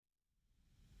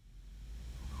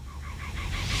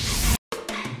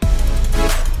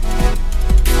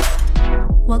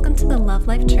the Love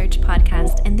Life Church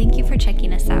podcast, and thank you for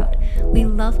checking us out. We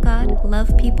love God,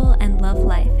 love people, and love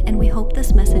life, and we hope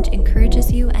this message encourages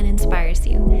you and inspires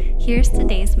you. Here's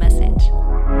today's message.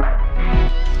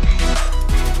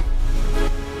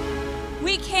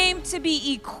 We came to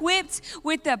be equipped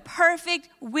with the perfect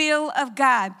will of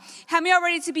God. How many are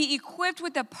ready to be equipped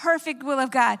with the perfect will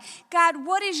of God? God,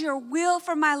 what is your will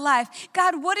for my life?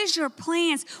 God, what is your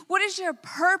plans? What is your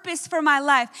purpose for my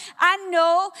life? I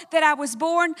know that I was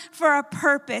born for a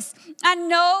purpose. I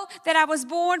know that I was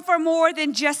born for more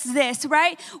than just this,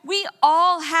 right? We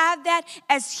all have that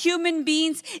as human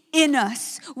beings in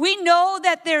us. We know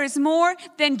that there is more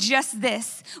than just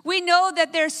this. We know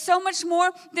that there's so much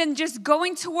more than just going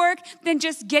to work, than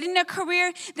just getting a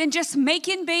career, than just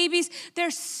making babies.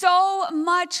 There's so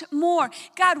much more.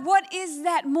 God, what is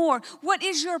that more? What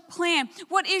is your plan?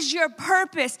 What is your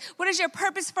purpose? What is your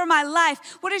purpose for my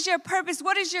life? What is your purpose?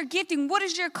 What is your gifting? What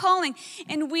is your calling?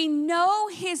 And we know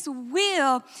his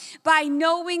will by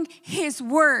knowing his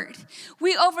word.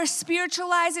 We over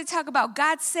spiritualize it, talk about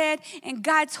God said, and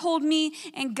God told me,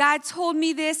 and God told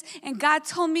me this, and God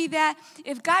told me that.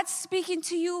 If God's speaking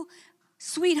to you,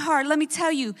 sweetheart, let me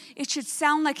tell you, it should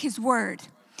sound like his word.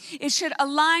 It should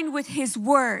align with his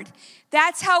word.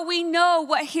 That's how we know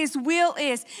what his will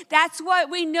is. That's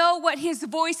what we know what his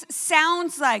voice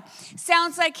sounds like.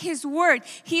 Sounds like his word.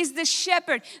 He's the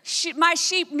shepherd. My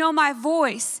sheep know my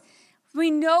voice.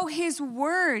 We know his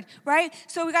word, right?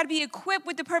 So we got to be equipped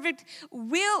with the perfect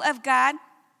will of God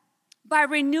by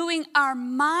renewing our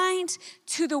mind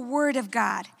to the word of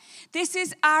God. This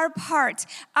is our part.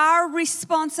 Our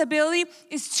responsibility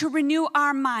is to renew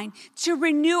our mind, to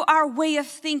renew our way of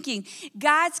thinking.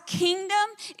 God's kingdom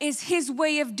is his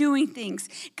way of doing things.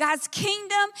 God's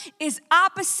kingdom is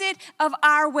opposite of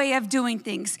our way of doing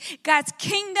things. God's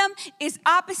kingdom is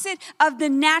opposite of the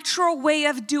natural way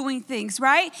of doing things,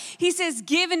 right? He says,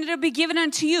 give and it'll be given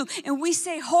unto you. And we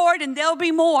say, hoard and there'll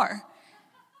be more.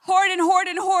 Hoard and hoard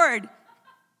and hoard.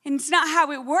 And it's not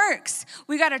how it works.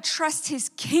 We got to trust his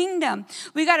kingdom.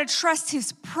 We got to trust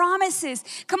his promises.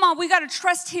 Come on, we got to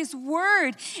trust his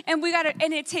word. And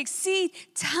and it takes seed,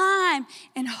 time,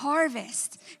 and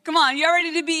harvest. Come on, y'all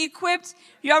ready to be equipped?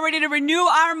 Y'all ready to renew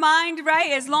our mind,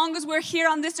 right? As long as we're here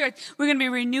on this earth, we're going to be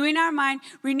renewing our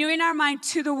mind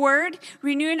to the word,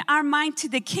 renewing our mind to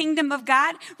the kingdom of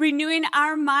God, renewing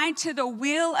our mind to the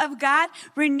will of God,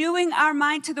 renewing our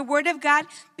mind to the word of God,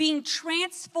 being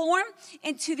transformed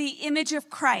into the image of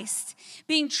Christ.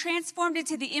 Being transformed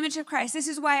into the image of Christ. This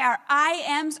is why our I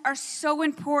ams are so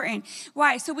important.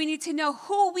 Why? So we need to know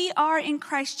who we are in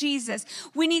Christ Jesus.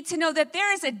 We need to know that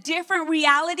there is a different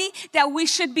reality that we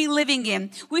should be living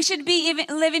in. We should be even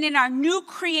living in our new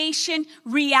creation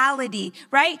reality,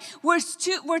 right? We're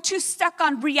too stuck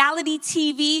on reality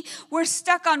TV. We're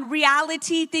stuck on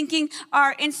reality, thinking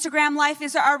our Instagram life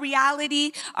is our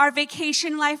reality, our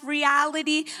vacation life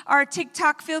reality, our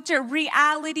TikTok filter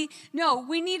reality. No,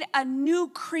 we need a new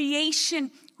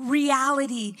creation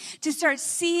reality to start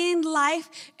seeing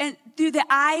life and through the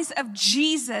eyes of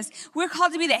Jesus. We're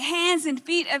called to be the hands and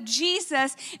feet of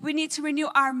Jesus. We need to renew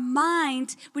our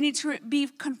mind. We need to be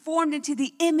conformed into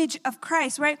the image of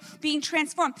Christ, right? Being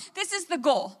transformed. This is the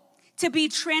goal, to be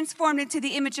transformed into the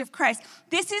image of Christ.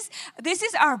 This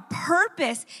is our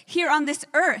purpose here on this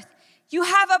earth. You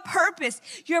have a purpose.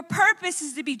 Your purpose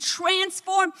is to be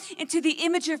transformed into the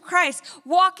image of Christ,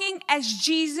 walking as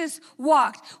Jesus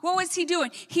walked. What was he doing?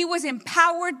 He was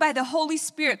empowered by the Holy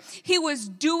Spirit. He was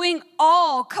doing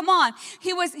all. Come on.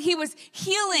 He was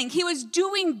healing. He was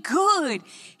doing good.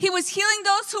 He was healing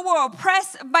those who were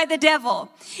oppressed by the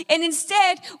devil. And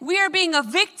instead, we are being a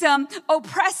victim,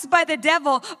 oppressed by the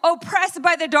devil, oppressed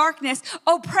by the darkness,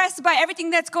 oppressed by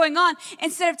everything that's going on,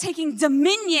 instead of taking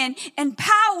dominion and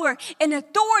power and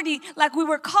authority like we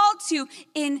were called to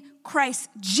in Christ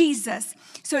Jesus.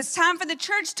 So it's time for the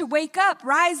church to wake up,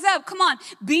 rise up. Come on,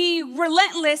 be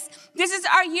relentless. This is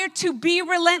our year to be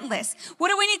relentless. What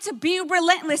do we need to be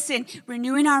relentless in?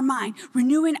 Renewing our mind,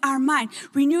 renewing our mind,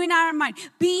 renewing our mind,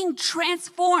 being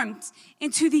transformed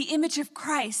into the image of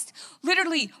Christ.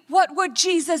 Literally, what would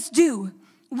Jesus do?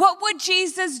 What would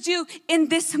Jesus do in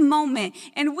this moment?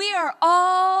 And we are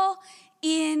all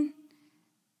in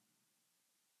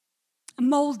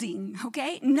molding,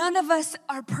 okay? None of us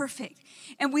are perfect.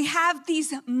 And we have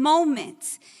these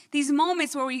moments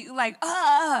where we like,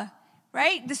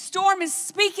 right? The storm is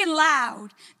speaking loud.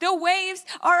 The waves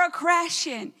are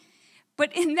a-crashing.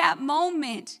 But in that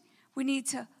moment, we need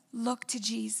to look to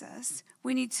Jesus.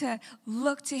 We need to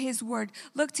look to his word,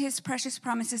 look to his precious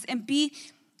promises, and be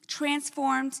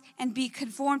transformed and be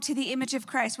conformed to the image of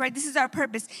Christ, right? This is our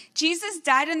purpose. Jesus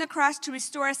died on the cross to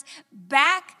restore us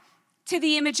back to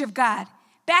the image of God.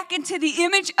 Back into the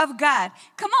image of God.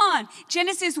 Come on.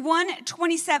 Genesis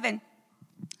 1:27.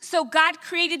 So God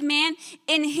created man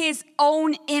in his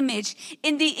own image.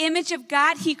 In the image of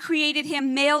God, he created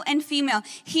him, male and female.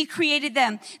 He created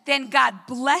them. Then God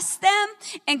blessed them,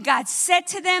 and God said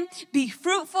to them, be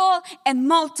fruitful and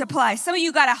multiply. Some of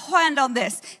you got a hand on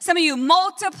this. Some of you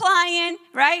multiplying,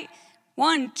 right?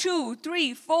 1, 2,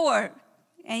 3, 4.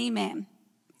 Amen.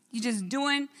 You're just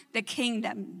doing the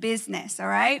kingdom business, all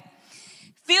right?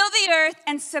 Fill the earth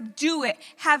and subdue it.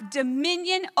 Have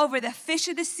dominion over the fish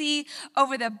of the sea,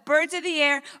 over the birds of the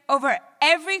air, over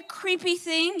every creepy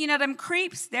thing. You know them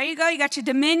creeps? There you go. You got your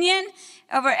dominion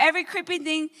over every creepy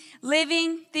thing,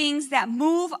 living things that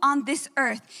move on this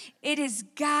earth. It is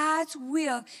God's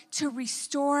will to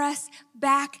restore us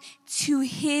back to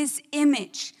his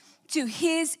image, to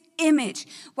his image.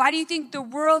 Why do you think the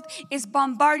world is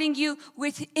bombarding you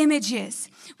with images?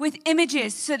 With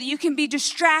images so that you can be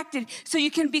distracted, so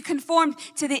you can be conformed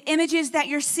to the images that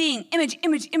you're seeing.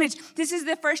 Image. This is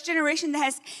the first generation that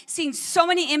has seen so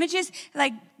many images,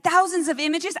 like thousands of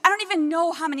images. I don't even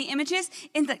know how many images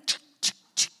in the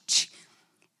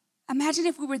Imagine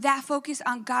if we were that focused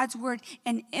on God's word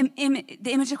and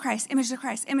the image of Christ,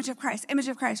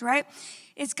 right?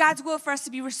 It's God's will for us to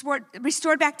be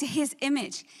restored back to his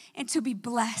image and to be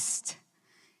blessed,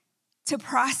 to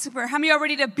prosper. How many are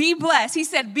ready to be blessed? He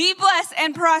said, be blessed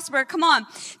and prosper. Come on,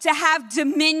 to have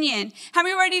dominion. How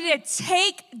many are ready to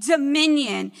take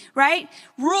dominion, right?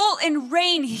 Rule and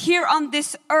reign here on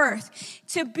this earth,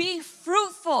 to be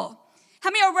fruitful. How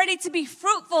many are ready to be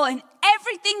fruitful in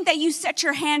everything that you set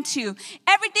your hand to?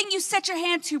 Everything you set your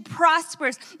hand to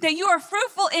prospers. That you are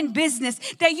fruitful in business.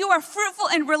 That you are fruitful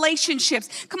in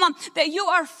relationships. Come on. That you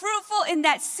are fruitful in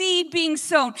that seed being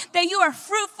sown. That you are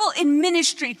fruitful in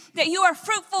ministry. That you are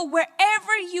fruitful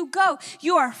wherever you go.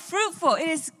 You are fruitful. It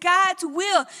is God's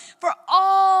will for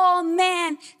all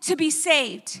man to be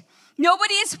saved.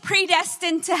 Nobody is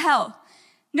predestined to hell.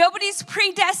 Nobody's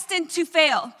predestined to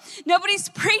fail. Nobody's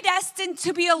predestined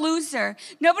to be a loser.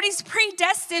 Nobody's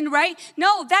predestined, right?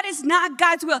 No, that is not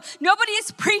God's will. Nobody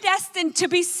is predestined to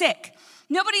be sick.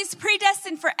 Nobody's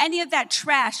predestined for any of that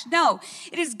trash. No,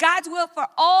 it is God's will for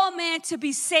all man to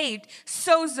be saved,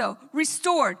 sozo,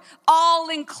 restored, all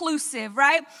inclusive,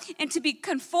 right? And to be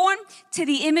conformed to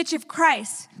the image of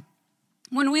Christ.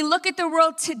 When we look at the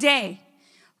world today,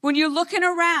 when you're looking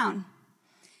around,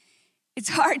 it's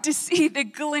hard to see the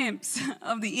glimpse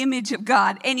of the image of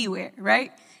God anywhere,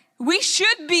 right? We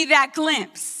should be that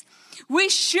glimpse. We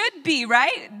should be,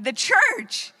 right? The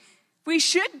church. We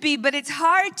should be, but it's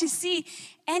hard to see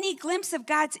any glimpse of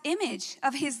God's image,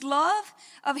 of his love,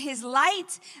 of his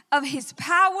light, of his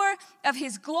power, of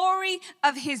his glory,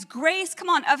 of his grace, come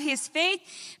on, of his faith,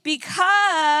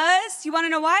 because, you want to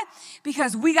know why?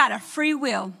 Because we got a free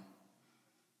will.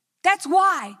 That's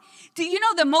why. Do you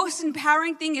know the most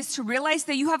empowering thing is to realize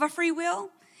that you have a free will?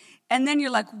 And then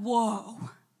you're like, whoa.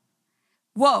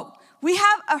 We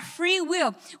have a free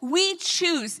will. We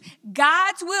choose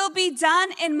God's will be done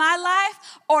in my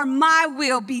life or my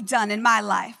will be done in my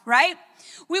life, right?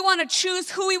 We want to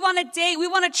choose who we want to date. We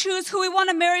want to choose who we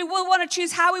want to marry. We want to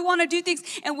choose how we want to do things.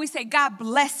 And we say, God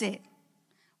bless it.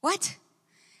 What?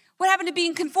 What happened to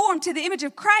being conformed to the image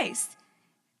of Christ?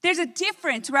 There's a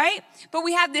difference, right? But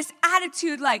we have this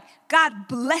attitude like, God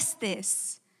bless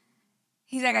this.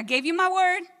 He's like, I gave you my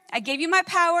word. I gave you my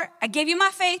power. I gave you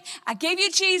my faith. I gave you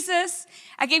Jesus.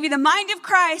 I gave you the mind of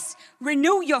Christ.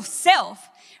 Renew yourself,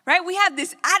 right? We have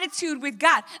this attitude with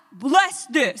God. Bless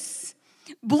this.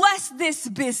 Bless this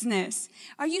business.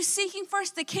 Are you seeking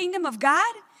first the kingdom of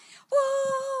God?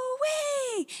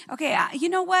 Woo-wee. Okay, you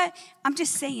know what? I'm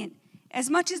just saying,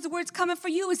 as much as the word's coming for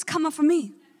you, it's coming for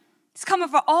me. It's coming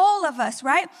for all of us,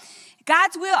 right?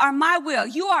 God's will or my will.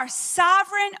 You are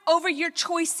sovereign over your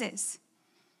choices.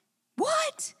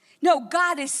 What? No,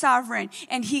 God is sovereign,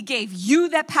 and he gave you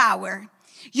the power.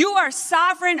 You are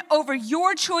sovereign over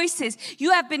your choices.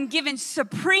 You have been given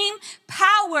supreme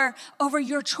power over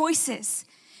your choices.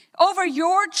 Over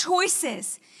your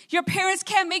choices. Your parents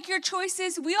can't make your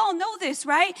choices. We all know this,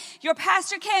 right? Your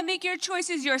pastor can't make your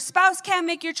choices. Your spouse can't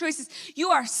make your choices.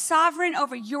 You are sovereign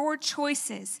over your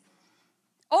choices.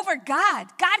 Over God.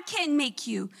 God can't make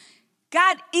you.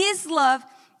 God is love.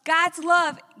 God's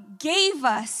love gave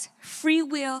us free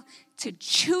will to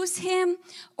choose him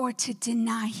or to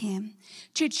deny him.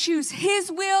 To choose his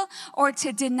will or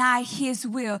to deny his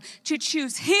will. To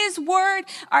choose his word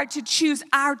or to choose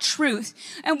our truth.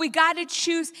 And we got to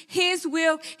choose his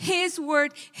will, his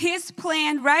word, his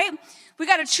plan, right? We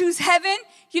got to choose heaven.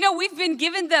 You know, we've been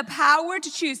given the power to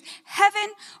choose heaven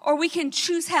or we can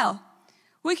choose hell.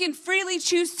 We can freely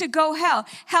choose to go hell.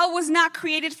 Hell was not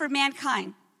created for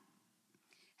mankind.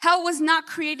 Hell was not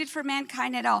created for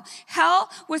mankind at all.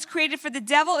 Hell was created for the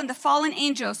devil and the fallen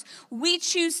angels. We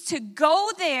choose to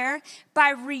go there by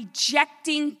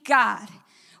rejecting God.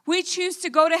 We choose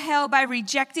to go to hell by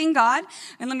rejecting God.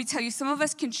 And let me tell you, some of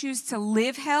us can choose to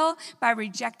live hell by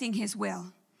rejecting his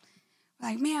will.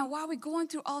 Like, man, why are we going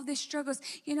through all these struggles?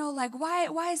 Like,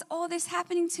 why is all this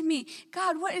happening to me?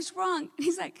 God, what is wrong? And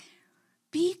he's like,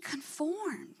 be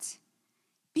conformed.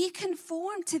 Be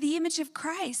conformed to the image of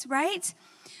Christ, right?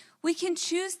 We can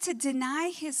choose to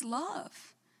deny his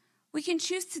love. We can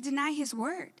choose to deny his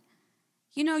word.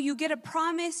 You get a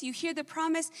promise, you hear the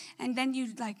promise, and then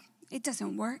it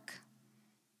doesn't work.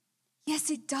 Yes,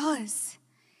 it does.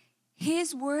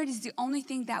 His word is the only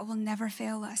thing that will never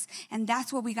fail us. And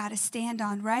that's what we got to stand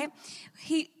on, right?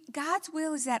 God's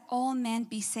will is that all men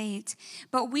be saved.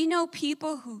 But we know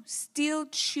people who still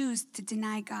choose to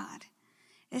deny God.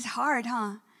 It's hard,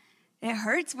 huh? It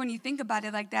hurts when you think about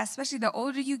it like that, especially the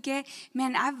older you get.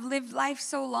 Man, I've lived life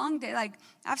so long that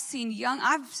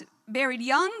I've buried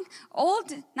young,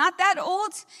 old, not that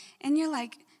old. And you're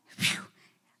like, phew,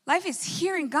 life is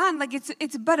here and gone. Like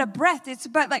it's but a breath. It's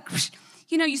but like,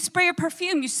 you spray a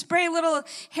perfume, you spray a little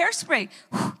hairspray.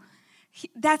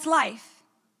 That's life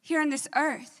here on this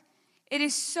earth. It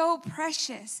is so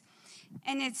precious.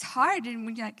 And it's hard. And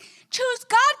when you're like, choose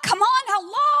God, come on,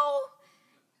 hello.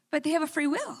 But they have a free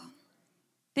will.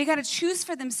 They got to choose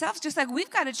for themselves, just like we've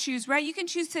got to choose, right? You can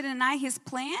choose to deny his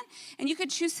plan, and you can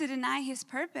choose to deny his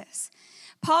purpose.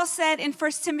 Paul said in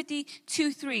 1 Timothy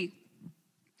 2:3,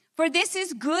 for this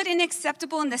is good and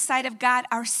acceptable in the sight of God,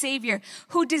 our Savior,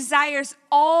 who desires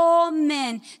all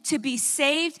men to be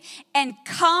saved and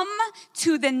come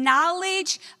to the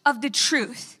knowledge of the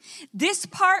truth. This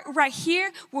part right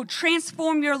here will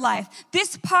transform your life.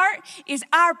 This part is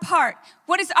our part.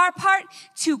 What is our part?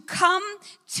 To come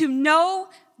to know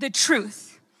the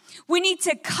truth. We need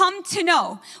to come to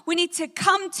know. We need to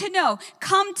come to know.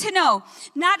 Come to know.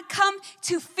 Not come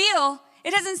to feel.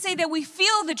 It doesn't say that we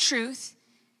feel the truth.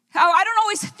 I don't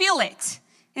always feel it.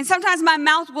 And sometimes my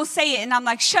mouth will say it, and I'm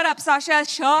like, shut up, Sasha,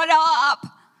 shut up.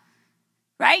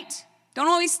 Right? Don't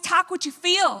always talk what you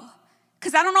feel,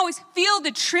 because I don't always feel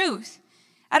the truth.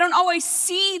 I don't always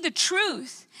see the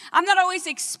truth. I'm not always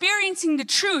experiencing the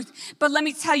truth. But let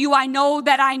me tell you, I know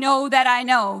that I know that I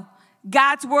know.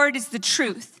 God's word is the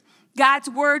truth. God's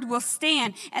word will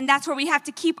stand. And that's where we have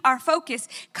to keep our focus.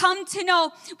 Come to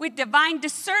know with divine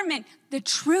discernment the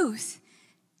truth.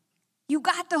 You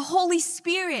got the Holy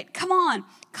Spirit. Come on.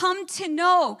 Come to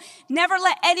know. Never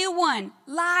let anyone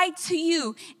lie to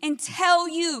you and tell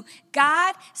you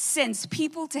God sends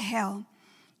people to hell.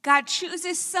 God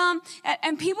chooses some.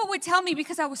 And people would tell me,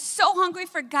 because I was so hungry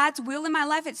for God's will in my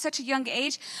life at such a young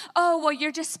age, oh, well,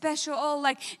 you're just special. Oh,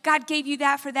 like God gave you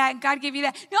that for that. God gave you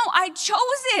that. No, I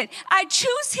chose it. I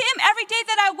choose him every day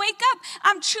that I wake up.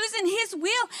 I'm choosing his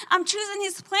will. I'm choosing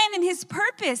his plan and his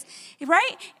purpose,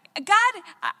 right?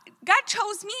 God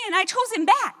chose me, and I chose him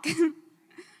back,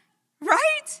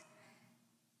 right?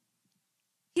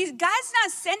 God's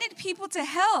not sending people to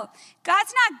hell.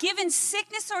 God's not giving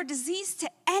sickness or disease to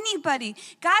anybody.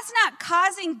 God's not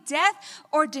causing death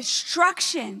or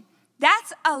destruction.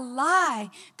 That's a lie.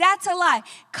 That's a lie.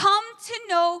 Come to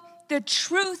know the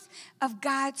truth of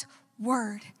God's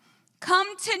word.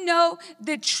 Come to know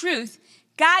the truth.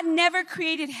 God never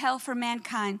created hell for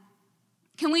mankind.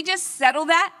 Can we just settle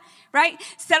that, right?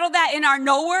 Settle that in our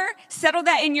knower. Settle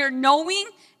that in your knowing.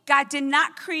 God did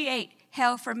not create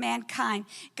hell for mankind.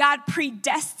 God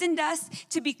predestined us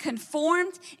to be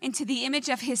conformed into the image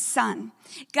of his son.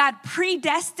 God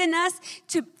predestined us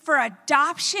for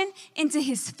adoption into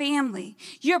his family.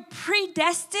 You're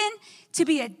predestined to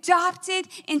be adopted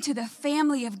into the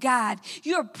family of God.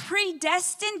 You're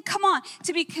predestined, come on,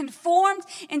 to be conformed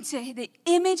into the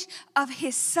image of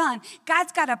his son.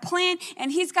 God's got a plan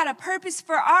and he's got a purpose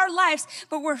for our lives,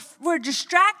 but we're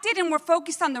distracted and we're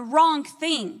focused on the wrong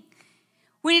thing.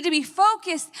 We need to be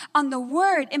focused on the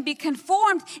word and be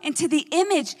conformed into the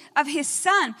image of his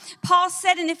son. Paul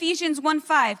said in Ephesians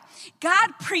 1:5,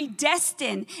 God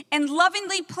predestined and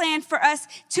lovingly planned for us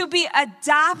to be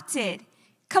adopted.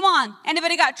 Come on,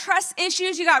 anybody got trust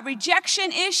issues? You got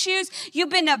rejection issues?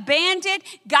 You've been abandoned?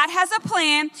 God has a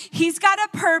plan. He's got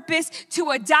a purpose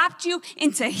to adopt you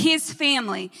into his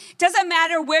family. Doesn't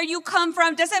matter where you come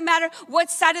from. Doesn't matter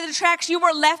what side of the tracks you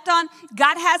were left on.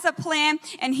 God has a plan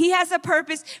and he has a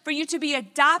purpose for you to be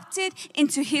adopted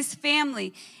into his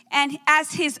family and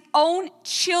as his own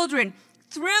children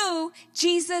through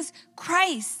Jesus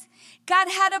Christ. God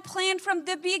had a plan from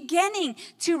the beginning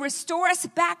to restore us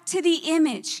back to the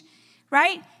image,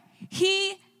 right?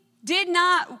 He did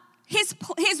not, his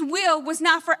will was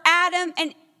not for Adam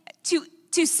and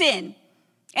to sin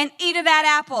and eat of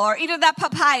that apple or eat of that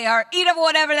papaya or eat of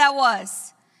whatever that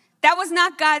was. That was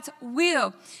not God's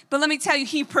will. But let me tell you,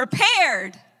 he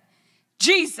prepared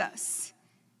Jesus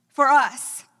for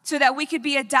us so that we could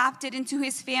be adopted into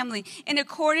his family in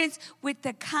accordance with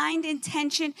the kind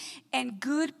intention and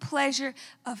good pleasure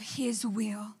of his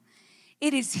will.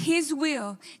 It is his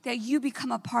will that you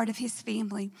become a part of his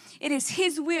family. It is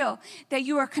his will that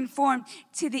you are conformed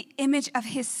to the image of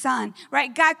his son,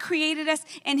 right? God created us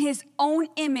in his own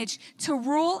image to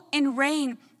rule and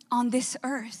reign on this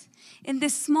earth. In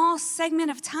this small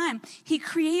segment of time, he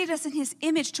created us in his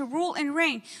image to rule and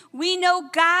reign. We know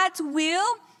God's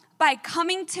will by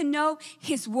coming to know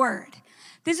his word.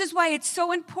 This is why it's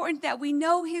so important that we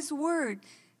know his word.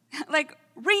 Like,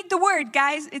 read the word,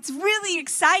 guys. It's really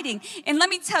exciting. And let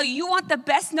me tell you, you want the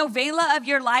best novela of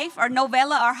your life, or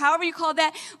novella, or however you call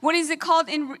that. What is it called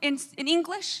in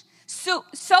English?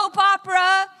 Soap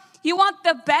opera. You want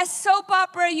the best soap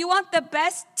opera. You want the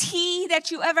best tea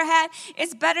that you ever had.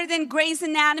 It's better than Grey's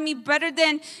Anatomy, better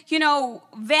than,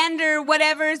 Vander,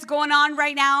 whatever's going on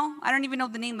right now. I don't even know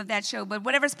the name of that show, but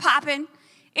whatever's popping,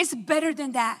 it's better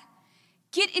than that.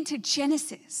 Get into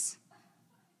Genesis.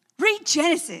 Read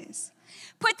Genesis.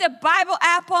 Put the Bible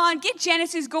app on. Get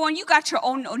Genesis going. You got your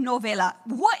own novela.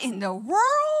 What in the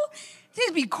world? This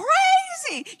would be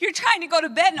crazy. You're trying to go to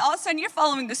bed, and all of a sudden you're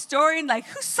following the story and like,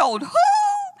 who sold who?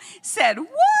 Said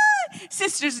what?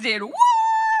 Sisters did what?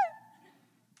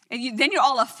 And then you're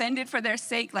all offended for their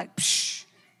sake. Like, psh,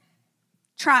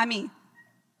 try me.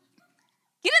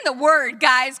 Get in the word,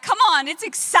 guys. Come on. It's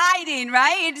exciting,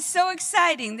 right? It's so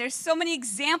exciting. There's so many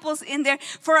examples in there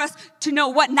for us to know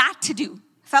what not to do.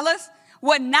 Fellas,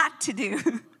 what not to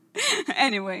do.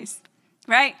 Anyways,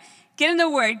 right? Get in the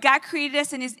word. God created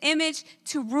us in his image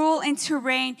to rule and to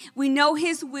reign. We know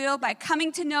his will by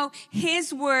coming to know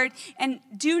his word, and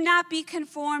do not be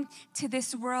conformed to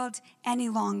this world any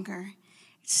longer.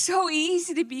 It's so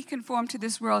easy to be conformed to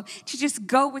this world, to just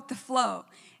go with the flow.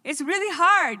 It's really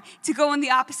hard to go in the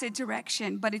opposite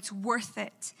direction, but it's worth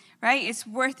it, right? It's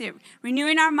worth it.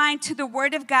 Renewing our mind to the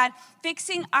word of God,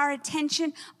 fixing our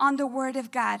attention on the word of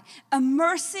God,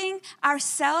 immersing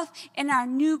ourselves in our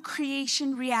new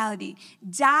creation reality.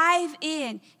 Dive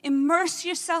in, immerse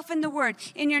yourself in the word,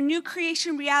 in your new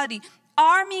creation reality,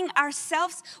 arming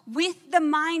ourselves with the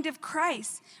mind of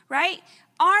Christ, right?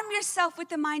 Arm yourself with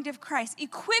the mind of Christ.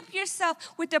 Equip yourself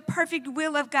with the perfect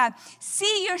will of God.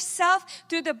 See yourself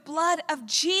through the blood of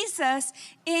Jesus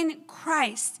in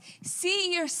Christ.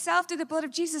 See yourself through the blood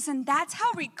of Jesus. And that's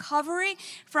how recovery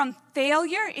from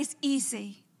failure is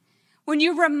easy. When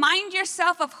you remind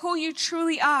yourself of who you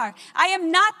truly are. I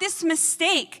am not this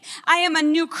mistake. I am a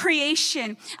new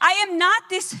creation. I am not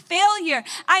this failure.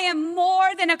 I am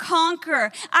more than a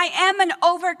conqueror. I am an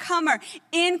overcomer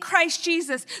in Christ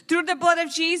Jesus through the blood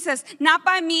of Jesus. Not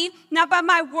by me, not by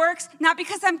my works, not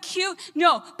because I'm cute.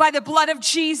 No, by the blood of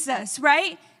Jesus,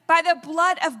 right? By the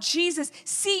blood of Jesus.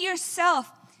 See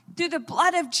yourself through the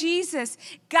blood of Jesus.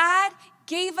 God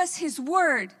gave us his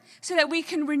word so that we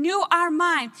can renew our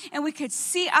mind and we could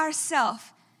see ourselves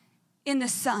in the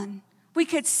Son. We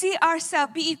could see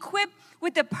ourselves, be equipped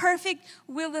with the perfect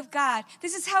will of God.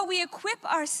 This is how we equip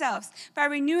ourselves, by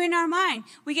renewing our mind.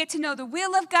 We get to know the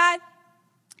will of God,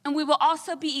 and we will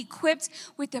also be equipped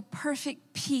with the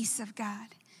perfect peace of God.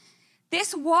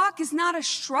 This walk is not a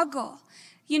struggle.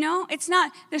 It's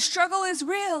not, the struggle is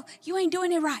real. You ain't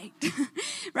doing it right,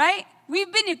 right?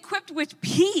 We've been equipped with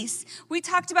peace. We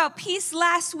talked about peace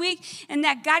last week, and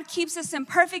that God keeps us in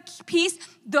perfect peace.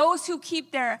 Those who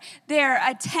keep their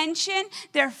attention,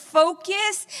 their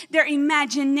focus, their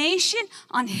imagination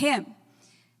on him.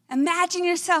 Imagine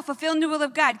yourself fulfilling the will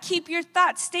of God. Keep your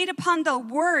thoughts stayed upon the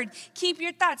word. Keep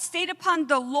your thoughts stayed upon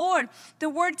the Lord. The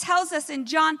word tells us in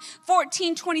John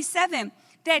 14:27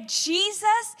 that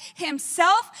Jesus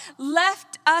himself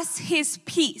left us his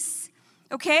peace.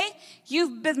 Okay?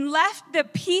 You've been left the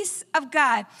peace of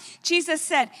God. Jesus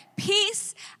said,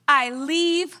 peace I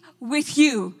leave with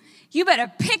you. You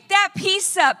better pick that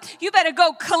peace up. You better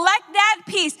go collect that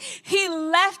peace. He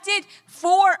left it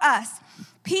for us.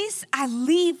 Peace I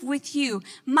leave with you.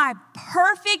 My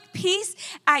perfect peace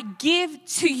I give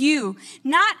to you.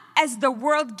 Not as the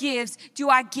world gives do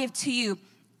I give to you.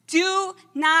 Do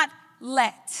not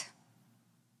let.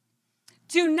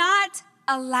 Do not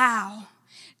allow.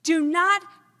 Do not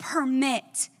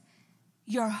permit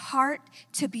your heart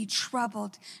to be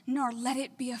troubled, nor let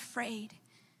it be afraid.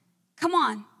 Come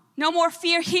on, no more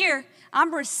fear here.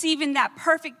 I'm receiving that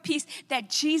perfect peace that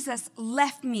Jesus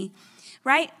left me.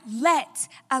 right?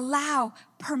 Allow,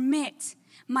 permit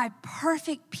my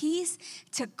perfect peace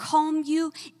to calm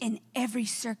you in every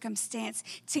circumstance,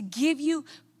 to give you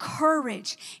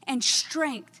courage and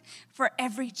strength for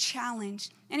every challenge.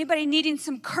 Anybody needing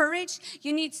some courage?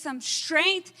 You need some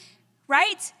strength,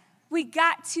 right? We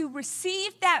got to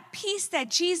receive that peace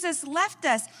that Jesus left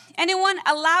us. Anyone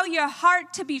allow your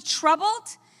heart to be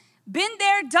troubled? Been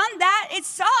there, done that. It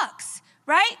sucks,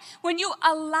 right? When you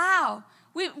allow,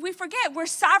 we forget we're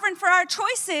sovereign for our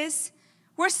choices.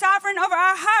 We're sovereign over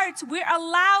our hearts. We're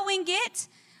allowing it,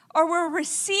 or we're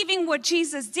receiving what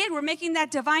Jesus did. We're making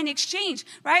that divine exchange,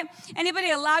 right?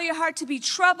 Anybody allow your heart to be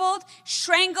troubled,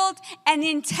 strangled, and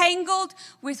entangled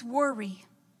with worry?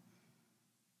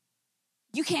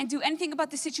 You can't do anything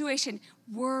about the situation.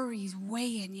 Worry's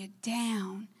weighing you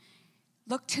down.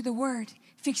 Look to the word.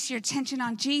 Fix your attention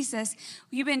on Jesus.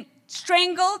 You've been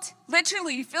strangled,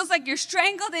 literally. It feels like you're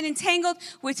strangled and entangled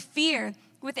with fear,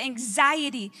 with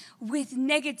anxiety, with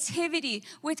negativity,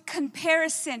 with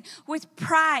comparison, with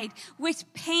pride, with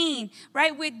pain,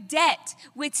 right? With debt,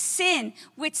 with sin,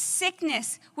 with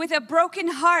sickness, with a broken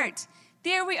heart.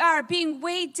 There we are, being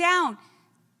weighed down.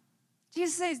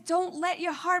 Jesus says, don't let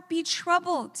your heart be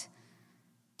troubled.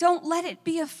 Don't let it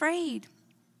be afraid.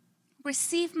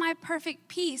 Receive my perfect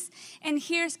peace. And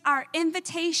here's our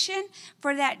invitation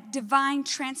for that divine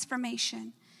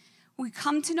transformation. We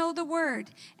come to know the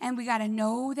word, and we got to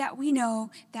know that we know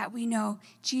that we know.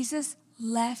 Jesus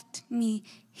left me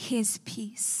his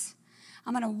peace.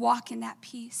 I'm going to walk in that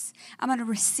peace. I'm going to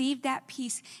receive that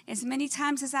peace as many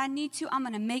times as I need to. I'm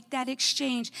going to make that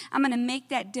exchange. I'm going to make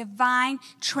that divine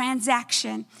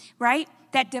transaction, right?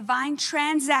 That divine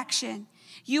transaction.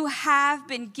 You have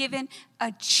been given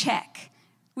a check.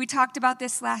 We talked about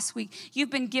this last week.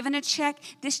 You've been given a check.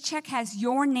 This check has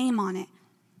your name on it.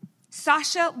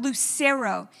 Sasha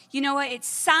Lucero. You know what? It's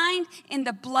signed in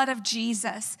the blood of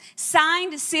Jesus.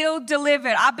 Signed, sealed,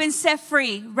 delivered. I've been set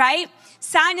free, right?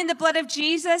 Signed in the blood of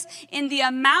Jesus in the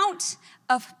amount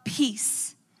of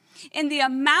peace, in the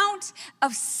amount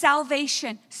of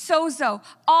salvation, sozo,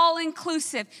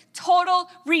 all-inclusive, total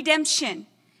redemption,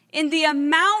 in the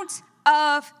amount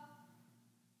of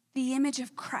the image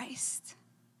of Christ.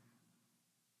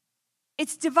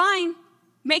 It's divine.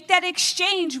 Make that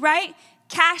exchange, right?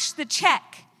 Cash the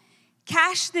check.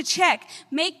 Cash the check.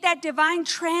 Make that divine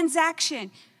transaction.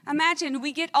 Imagine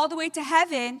we get all the way to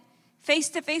heaven, face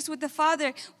to face with the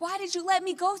Father. Why did you let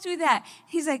me go through that?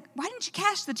 He's like, why didn't you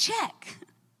cash the check?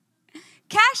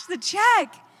 Cash the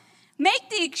check. Make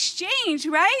the exchange,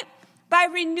 right? By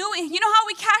renewing. You know how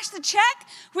we cash the check?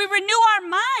 We renew our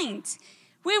mind.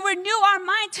 We renew our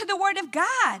mind to the Word of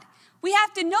God. We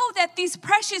have to know that these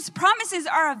precious promises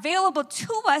are available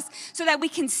to us so that we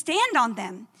can stand on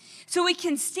them. So we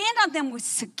can stand on them with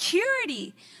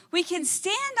security. We can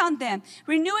stand on them,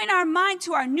 renewing our mind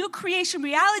to our new creation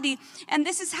reality. And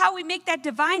this is how we make that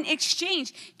divine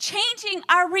exchange, changing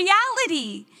our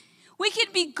reality. We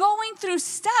could be going through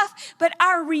stuff, but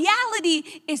our reality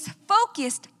is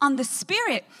focused on the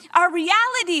Spirit. Our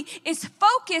reality is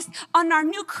focused on our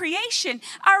new creation.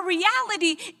 Our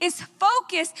reality is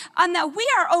focused on that we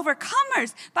are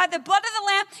overcomers by the blood of the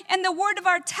Lamb and the word of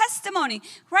our testimony,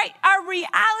 right? Our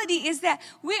reality is that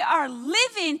we are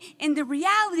living in the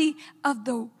reality of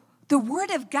the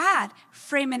word of God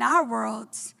framing our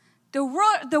worlds, the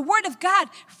word of God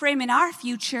framing our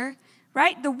future.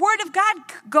 Right? The word of God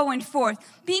going forth,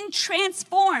 being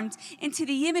transformed into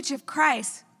the image of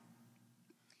Christ.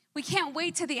 We can't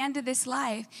wait till the end of this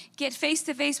life, get face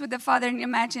to face with the Father and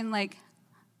imagine like,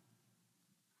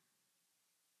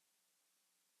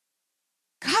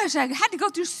 gosh, I had to go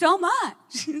through so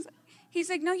much. He's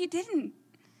like, no, you didn't.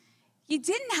 You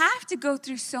didn't have to go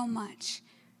through so much.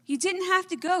 You didn't have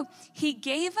to go. He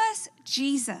gave us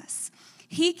Jesus.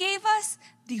 He gave us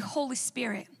the Holy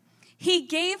Spirit. He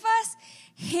gave us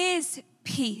his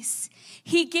peace.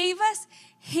 He gave us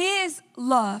his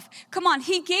love. Come on,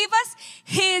 he gave us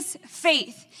his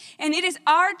faith. And it is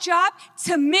our job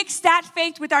to mix that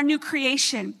faith with our new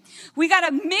creation. We got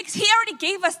to mix. He already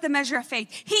gave us the measure of faith.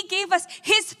 He gave us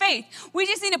his faith. We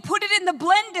just need to put it in the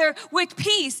blender with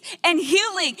peace and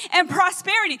healing and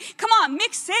prosperity. Come on,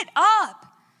 mix it up.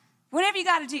 Whatever you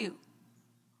got to do.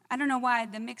 I don't know why,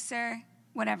 the mixer,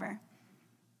 whatever.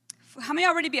 How many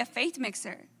already be a faith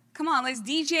mixer? Come on, let's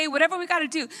DJ, whatever we got to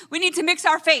do. We need to mix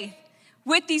our faith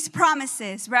with these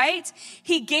promises, right?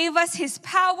 He gave us his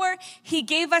power. He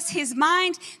gave us his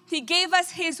mind. He gave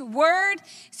us his word.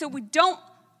 So we don't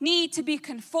need to be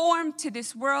conformed to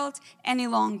this world any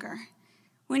longer.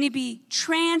 We need to be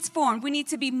transformed. We need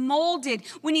to be molded.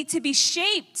 We need to be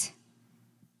shaped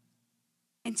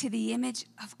into the image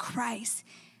of Christ,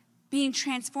 being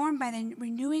transformed by the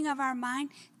renewing of our mind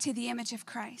to the image of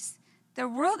Christ. The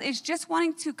world is just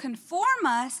wanting to conform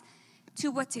us to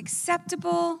what's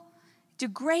acceptable,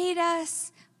 degrade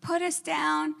us, put us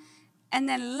down, and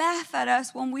then laugh at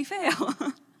us when we fail.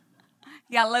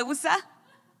 Yalusa.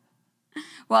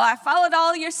 Well, I followed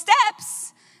all your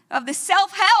steps of the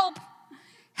self-help.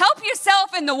 Help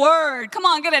yourself in the word. Come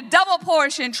on, get a double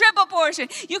portion, triple portion.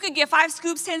 You could get 5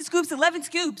 scoops, 10 scoops, 11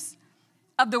 scoops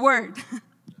of the word.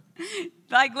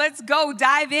 Like, let's go,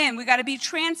 dive in. We got to be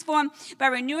transformed by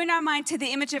renewing our mind to the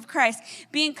image of Christ,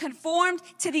 being conformed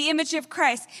to the image of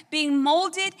Christ, being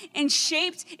molded and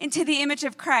shaped into the image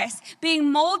of Christ, being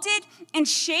molded and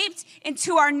shaped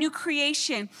into our new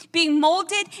creation, being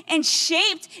molded and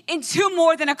shaped into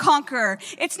more than a conqueror.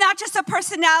 It's not just a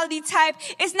personality type.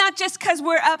 It's not just because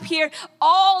we're up here.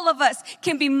 All of us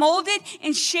can be molded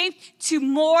and shaped to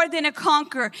more than a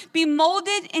conqueror. Be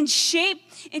molded and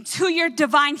shaped into your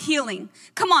divine healing.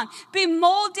 Come on, be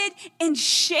molded and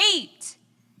shaped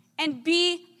and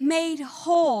be made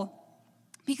whole.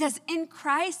 Because in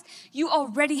Christ, you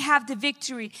already have the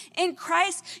victory. In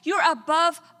Christ, you're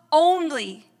above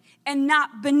only and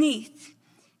not beneath.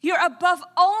 You're above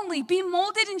only. Be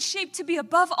molded and shaped to be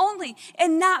above only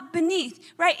and not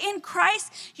beneath, right? In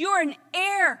Christ, you're an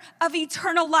heir of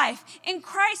eternal life. In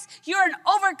Christ, you're an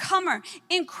overcomer.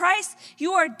 In Christ,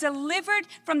 you are delivered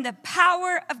from the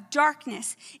power of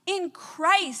darkness. In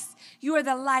Christ, you are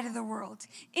the light of the world.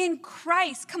 In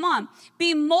Christ, come on,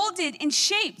 be molded and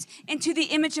shaped into the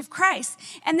image of Christ.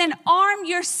 And then arm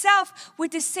yourself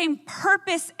with the same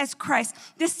purpose as Christ,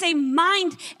 the same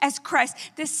mind as Christ,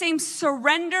 the same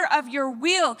surrender of your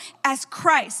will as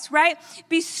Christ, right?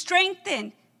 Be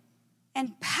strengthened and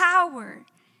empowered.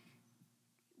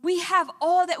 We have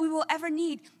all that we will ever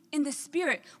need in the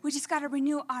Spirit. We just got to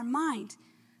renew our mind.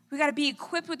 We got to be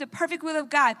equipped with the perfect will of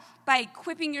God by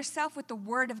equipping yourself with the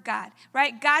Word of God,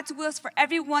 right? God's will is for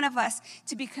every one of us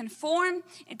to be conformed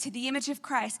into the image of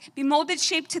Christ, be molded,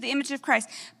 shaped to the image of Christ.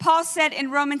 Paul said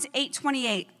in Romans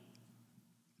 8:28.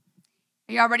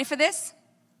 Are y'all ready for this?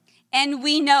 And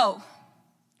we know.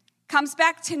 Comes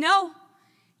back to know.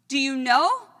 Do you know?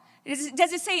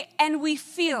 Does it say, and we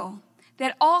feel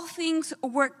that all things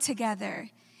work together?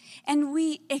 And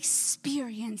we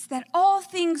experience that all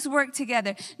things work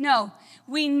together. No,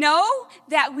 we know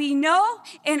that we know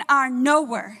in our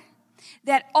knower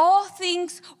that all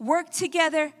things work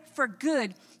together for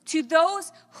good to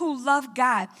those who love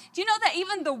God. Do you know that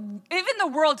even the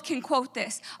world can quote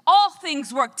this? All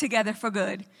things work together for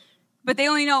good, but they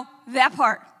only know that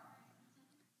part.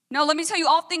 No, let me tell you,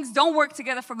 all things don't work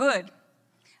together for good.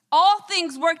 All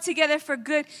things work together for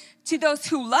good to those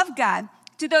who love God,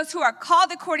 to those who are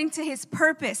called according to his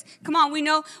purpose. Come on, we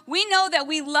know that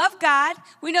we love God.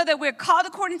 We know that we're called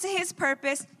according to his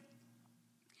purpose.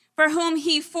 For whom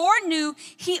he foreknew,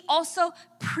 he also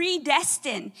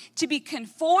predestined to be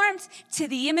conformed to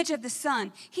the image of the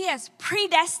Son. He has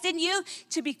predestined you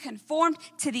to be conformed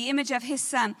to the image of his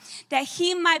Son, that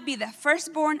he might be the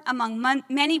firstborn among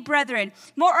many brethren.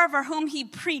 Moreover, whom he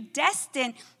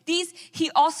predestined, these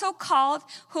he also called.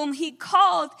 Whom he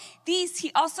called, these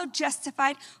he also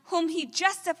justified. Whom he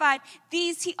justified,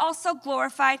 these he also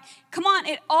glorified. Come on,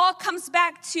 it all comes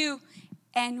back to,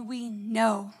 and we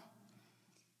know.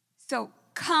 So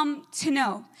come to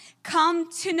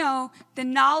know the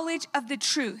knowledge of the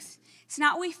truth. It's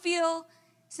not we feel,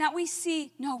 it's not we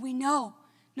see, no, we know.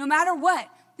 No matter what,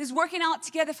 this is working out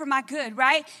together for my good,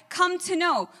 right? Come to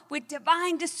know with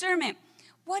divine discernment.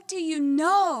 What do you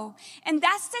know? And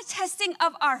that's the testing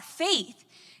of our faith.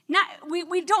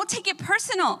 We don't take it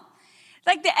personal.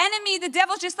 Like the enemy, the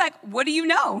devil's just like, what do you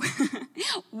know?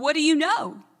 What do you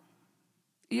know?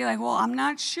 You're like, well, I'm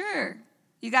not sure.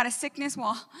 You got a sickness?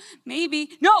 Well,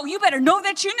 maybe. No, you better know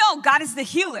that you know God is the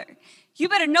healer. You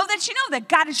better know that you know that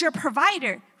God is your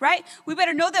provider, right? We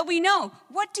better know that we know.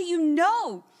 What do you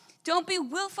know? Don't be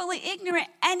willfully ignorant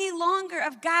any longer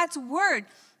of God's word.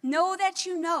 Know that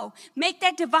you know. Make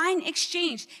that divine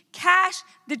exchange. Cash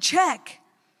the check.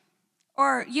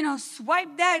 Or,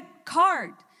 swipe that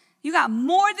card. You got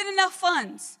more than enough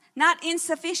funds, not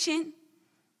insufficient.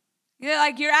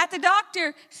 You're at the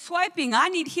doctor swiping. I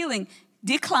need healing.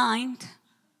 Declined.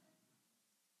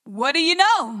 What do you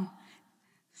know?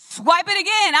 Swipe it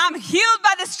again. I'm healed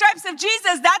by the stripes of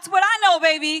Jesus. That's what I know,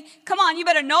 baby. Come on, you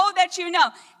better know that you know.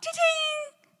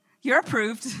 Ting! You're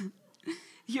approved.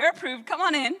 You're approved. Come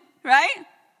on in, right?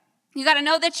 You got to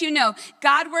know that you know.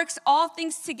 God works all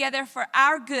things together for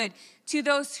our good to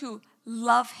those who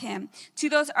love him, to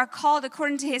those who are called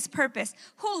according to his purpose.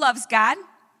 Who loves God?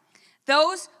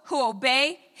 Those who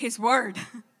obey his word.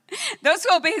 Those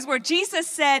who obey his word. Jesus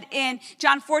said in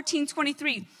John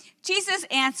 14:23, Jesus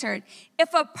answered,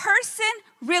 if a person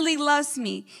really loves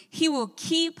me, he will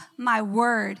keep my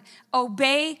word,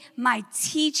 obey my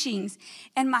teachings,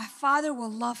 and my Father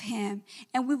will love him,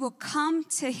 and we will come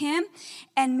to him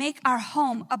and make our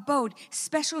home, abode,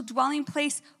 special dwelling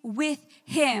place with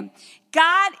him.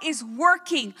 God is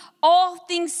working all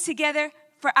things together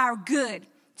for our good,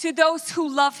 to those who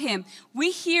love him.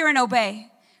 We hear and obey.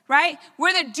 Right?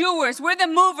 We're the doers, we're the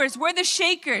movers, we're the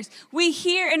shakers. We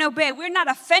hear and obey. We're not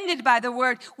offended by the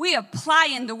word. We apply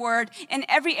in the word in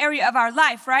every area of our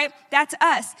life, right? That's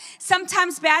us.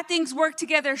 Sometimes bad things work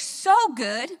together so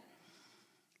good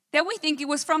that we think it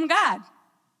was from God.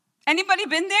 Anybody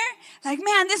been there? Like,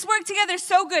 man, this worked together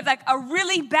so good, like a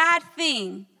really bad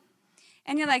thing.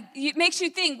 And you're like, it makes you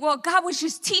think, well, God was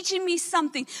just teaching me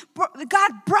something.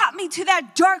 God brought me to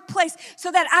that dark place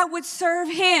so that I would serve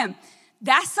him.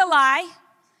 That's a lie.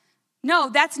 No,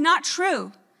 that's not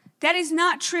true. That is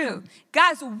not true.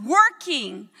 God's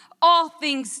working all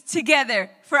things together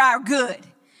for our good.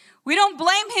 We don't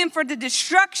blame him for the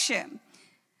destruction.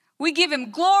 We give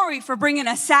him glory for bringing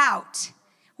us out,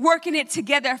 working it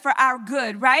together for our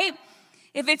good, right?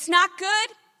 If it's not good,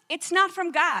 it's not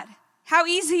from God. How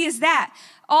easy is that?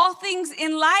 All things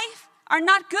in life are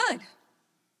not good.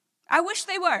 I wish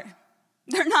they were.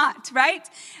 They're not, right?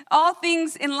 All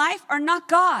things in life are not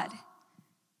God.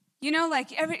 You know,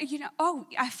 like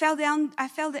I fell down,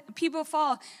 people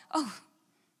fall. Oh,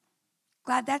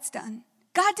 glad that's done.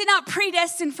 God did not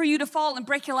predestine for you to fall and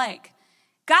break your leg.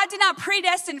 God did not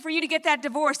predestine for you to get that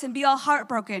divorce and be all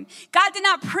heartbroken. God did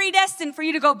not predestine for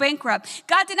you to go bankrupt.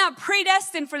 God did not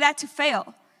predestine for that to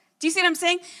fail. Do you see what I'm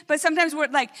saying? But sometimes we're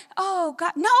like, oh,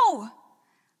 God, no.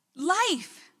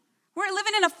 Life. We're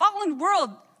living in a fallen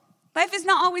world. Life is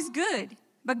not always good,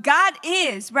 but God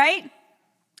is, right?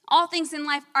 All things in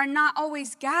life are not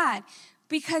always God,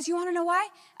 because you want to know why?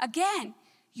 Again,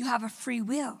 you have a free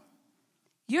will.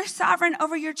 You're sovereign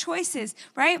over your choices,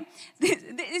 right?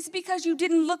 It's because you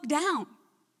didn't look down.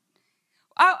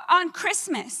 On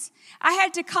Christmas, I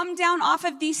had to come down off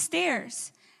of these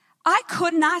stairs. I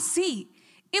could not see.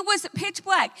 It was pitch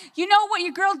black. You know what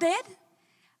your girl did?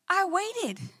 I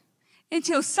waited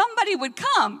until somebody would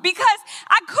come because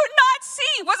I could not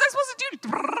see. What was I supposed to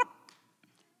do?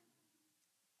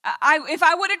 If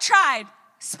I would have tried,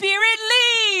 Spirit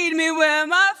lead me where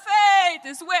my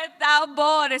faith is without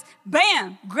borders.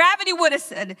 Bam, gravity would have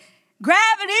said,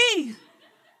 gravity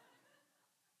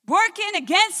working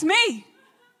against me.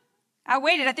 I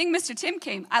waited. I think Mr. Tim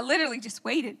came. I literally just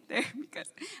waited there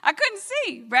because I couldn't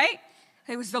see, right?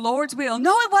 It was the Lord's will.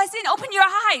 No, it wasn't. Open your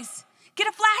eyes. Get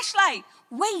a flashlight.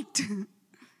 Wait. Do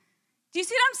you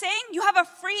see what I'm saying? You have a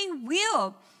free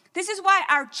will. This is why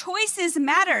our choices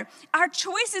matter. Our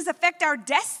choices affect our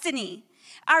destiny.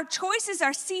 Our choices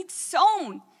are seeds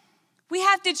sown. We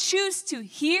have to choose to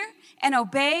hear and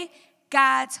obey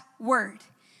God's word.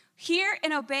 Hear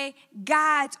and obey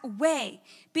God's way.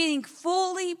 Being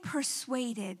fully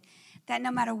persuaded that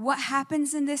no matter what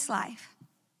happens in this life,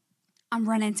 I'm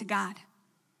running to God.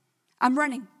 I'm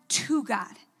running to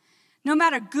God. No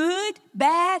matter good,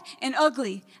 bad, and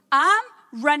ugly, I'm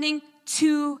running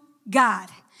to God.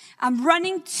 I'm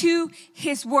running to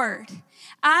his word.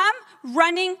 I'm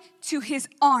running to his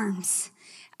arms.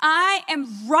 I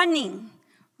am running.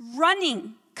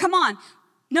 Come on.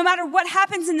 No matter what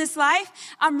happens in this life,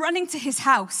 I'm running to his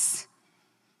house.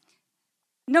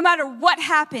 No matter what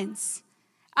happens,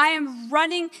 I am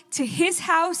running to his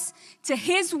house, to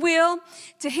his will,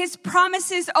 to his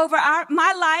promises over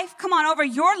my life. Come on, over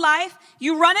your life.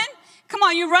 You running? Come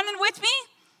on, you running with me?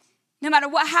 No matter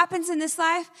what happens in this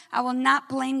life, I will not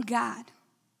blame God.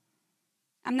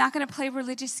 I'm not going to play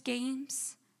religious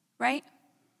games, right?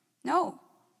 No.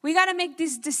 We got to make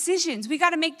these decisions. We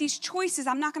got to make these choices.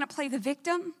 I'm not going to play the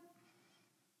victim.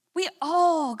 We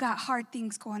all got hard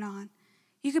things going on.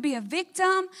 You could be a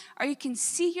victim, or you can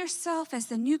see yourself as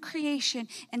the new creation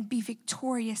and be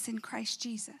victorious in Christ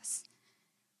Jesus.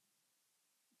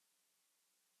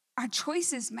 Our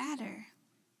choices matter.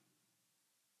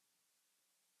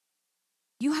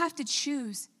 You have to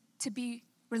choose to be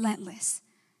relentless.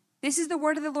 This is the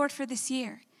word of the Lord for this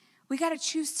year. We got to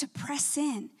choose to press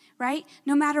in, right?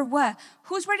 No matter what.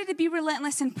 Who's ready to be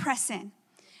relentless and press in?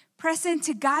 Press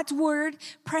into God's word,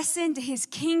 press into his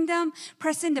kingdom,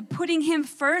 press into putting him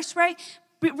first, right?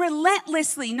 But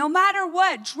relentlessly, no matter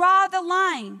what, draw the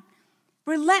line.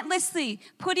 Relentlessly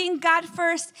putting God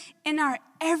first in our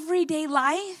everyday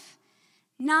life,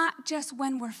 not just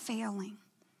when we're failing.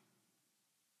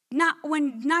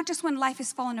 Not just when life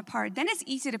is falling apart. Then it's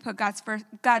easy to put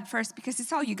God first because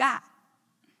it's all you got.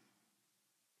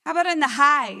 How about in the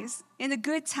highs, in the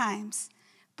good times?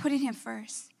 Putting him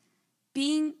first.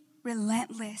 Being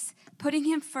relentless. Putting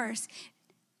him first.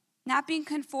 Not being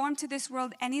conformed to this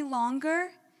world any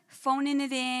longer. Phoning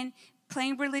it in.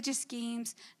 Playing religious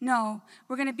schemes. No,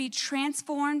 we're going to be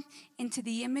transformed into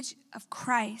the image of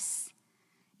Christ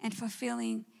and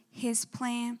fulfilling his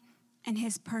plan and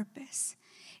his purpose.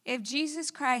 If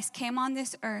Jesus Christ came on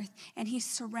this earth and he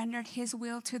surrendered his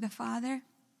will to the Father,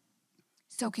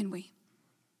 so can we.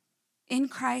 In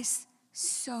Christ,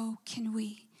 so can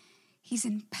we. He's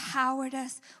empowered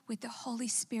us with the Holy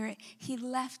Spirit. He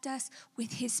left us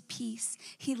with his peace.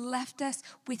 He left us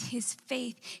with his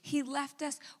faith. He left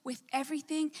us with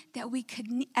everything that we could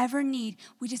ever need.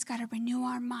 We just got to renew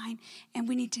our mind, and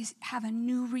we need to have a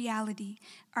new reality,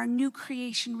 our new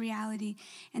creation reality.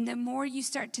 And the more you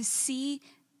start to see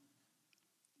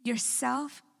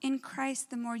yourself in Christ,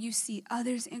 the more you see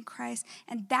others in Christ,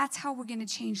 and that's how we're going to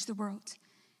change the world,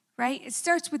 right? It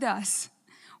starts with us,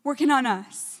 working on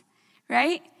us.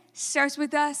 Right? Starts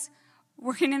with us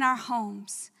working in our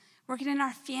homes, working in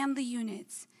our family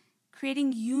units,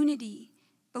 creating unity,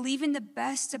 believing the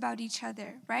best about each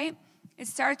other, right? It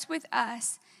starts with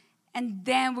us, and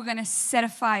then we're going to set a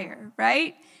fire,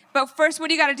 right? But first, what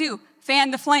do you got to do?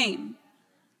 Fan the flame.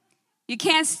 You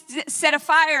can't set a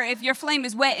fire if your flame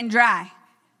is wet and dry.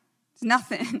 It's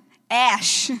nothing.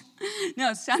 Ash.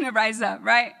 No, it's time to rise up,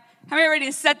 right? How many are ready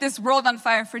to set this world on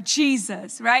fire for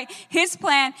Jesus, right? His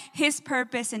plan, his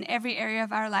purpose in every area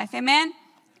of our life. Amen?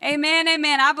 Amen,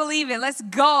 amen. I believe it. Let's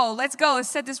go. Let's go. Let's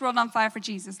set this world on fire for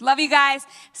Jesus. Love you guys.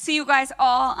 See you guys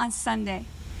all on Sunday.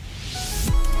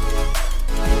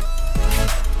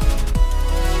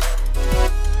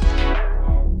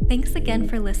 Thanks again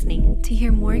for listening. To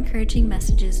hear more encouraging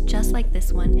messages just like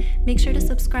this one, make sure to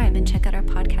subscribe and check out our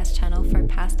podcast channel for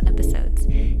past episodes.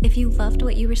 If you loved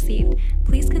what you received,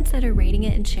 please consider rating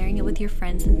it and sharing it with your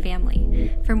friends and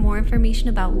family. For more information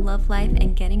about Love Life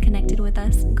and getting connected with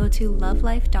us, go to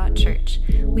lovelife.church.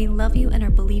 We love you and are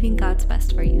believing God's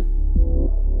best for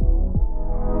you.